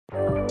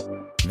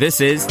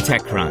This is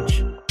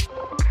TechCrunch.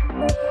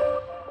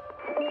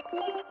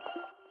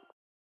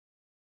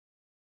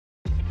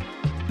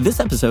 This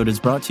episode is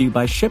brought to you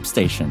by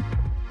ShipStation.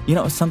 You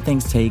know, some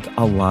things take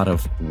a lot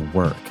of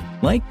work,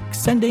 like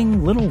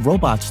sending little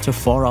robots to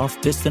far-off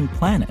distant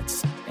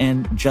planets.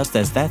 And just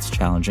as that's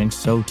challenging,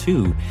 so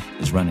too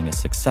is running a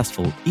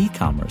successful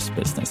e-commerce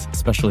business,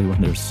 especially when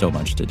there's so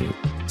much to do.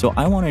 So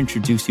I want to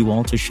introduce you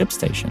all to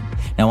ShipStation.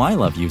 Now, I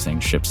love using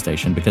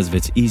ShipStation because of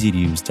its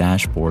easy-to-use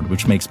dashboard,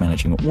 which makes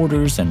managing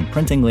orders and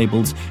printing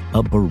labels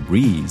a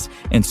breeze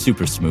and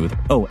super smooth.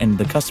 Oh, and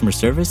the customer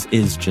service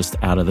is just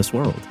out of this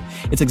world.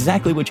 It's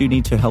exactly what you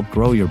need to help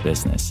grow your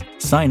business.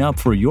 Sign up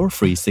for your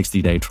free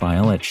 60-day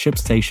trial at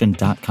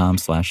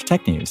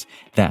shipstation.com/technews.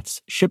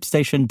 That's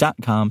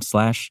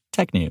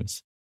shipstation.com/technews.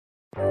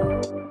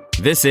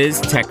 This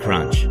is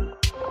TechCrunch.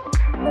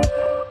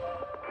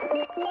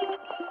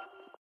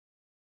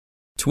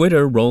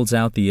 Twitter rolls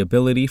out the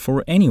ability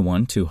for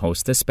anyone to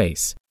host a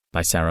space,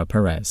 by Sarah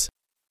Perez.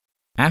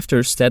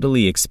 After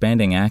steadily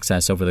expanding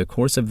access over the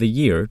course of the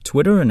year,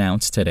 Twitter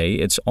announced today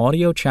its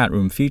audio chat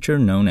room feature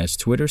known as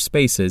Twitter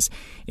Spaces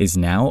is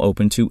now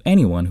open to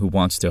anyone who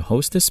wants to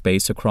host a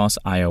space across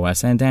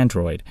iOS and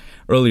Android.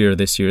 Earlier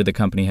this year, the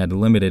company had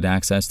limited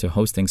access to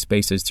hosting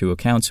spaces to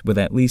accounts with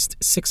at least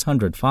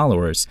 600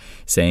 followers,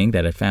 saying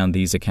that it found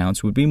these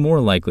accounts would be more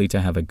likely to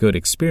have a good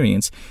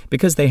experience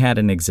because they had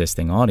an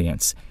existing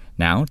audience.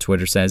 Now,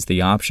 Twitter says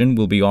the option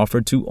will be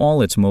offered to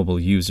all its mobile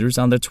users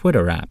on the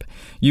Twitter app.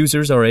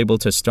 Users are able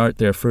to start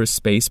their first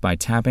space by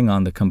tapping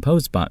on the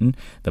Compose button,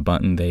 the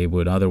button they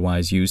would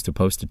otherwise use to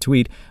post a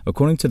tweet,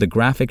 according to the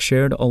graphic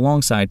shared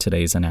alongside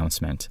today's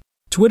announcement.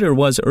 Twitter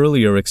was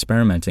earlier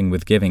experimenting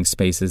with giving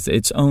Spaces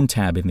its own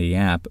tab in the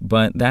app,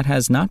 but that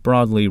has not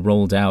broadly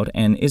rolled out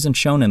and isn't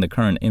shown in the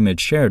current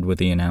image shared with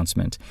the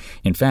announcement.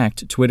 In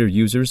fact, Twitter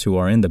users who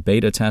are in the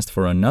beta test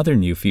for another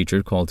new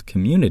feature called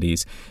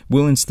Communities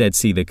will instead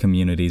see the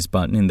Communities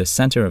button in the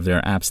center of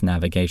their app's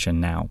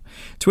navigation now.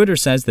 Twitter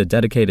says the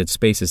dedicated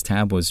Spaces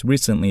tab was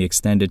recently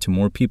extended to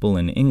more people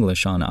in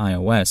English on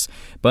iOS,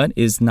 but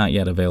is not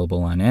yet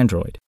available on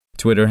Android.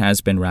 Twitter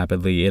has been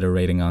rapidly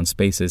iterating on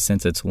Spaces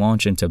since its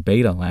launch into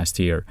beta last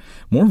year.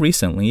 More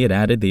recently, it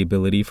added the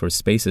ability for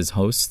Spaces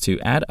hosts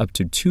to add up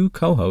to 2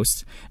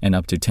 co-hosts and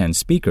up to 10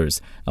 speakers,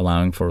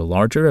 allowing for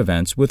larger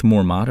events with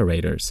more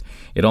moderators.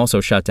 It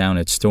also shut down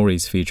its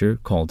Stories feature,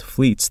 called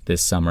Fleets,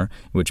 this summer,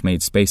 which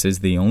made Spaces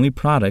the only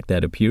product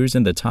that appears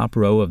in the top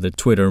row of the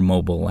Twitter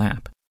mobile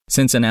app.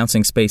 Since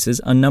announcing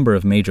Spaces, a number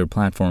of major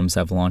platforms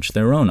have launched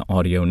their own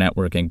audio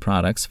networking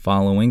products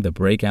following the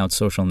breakout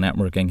social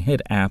networking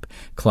hit app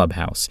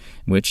Clubhouse,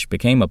 which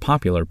became a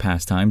popular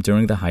pastime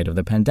during the height of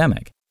the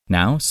pandemic.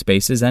 Now,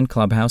 Spaces and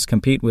Clubhouse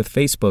compete with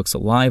Facebook's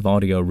live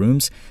audio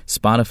rooms,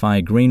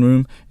 Spotify Green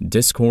Room,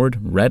 Discord,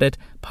 Reddit,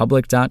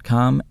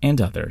 Public.com, and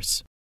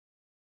others.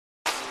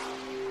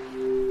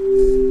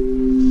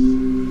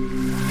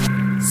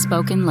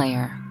 Spoken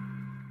Layer.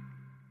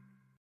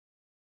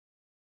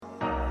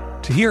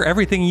 To hear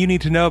everything you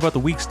need to know about the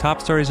week's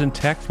top stories in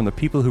tech from the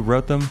people who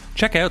wrote them,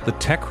 check out the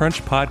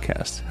TechCrunch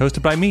podcast,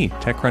 hosted by me,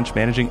 TechCrunch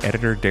managing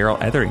editor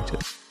Daryl Etherington.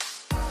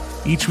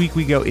 Each week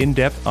we go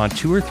in-depth on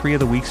 2 or 3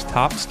 of the week's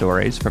top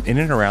stories from in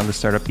and around the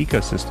startup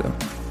ecosystem,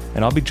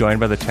 and I'll be joined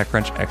by the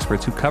TechCrunch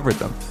experts who covered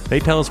them. They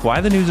tell us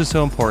why the news is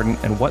so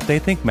important and what they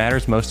think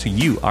matters most to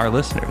you, our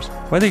listeners,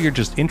 whether you're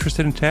just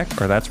interested in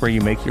tech or that's where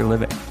you make your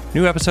living.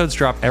 New episodes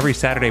drop every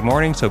Saturday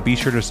morning, so be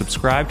sure to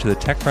subscribe to the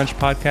TechCrunch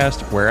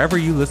podcast wherever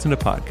you listen to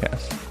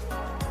podcasts.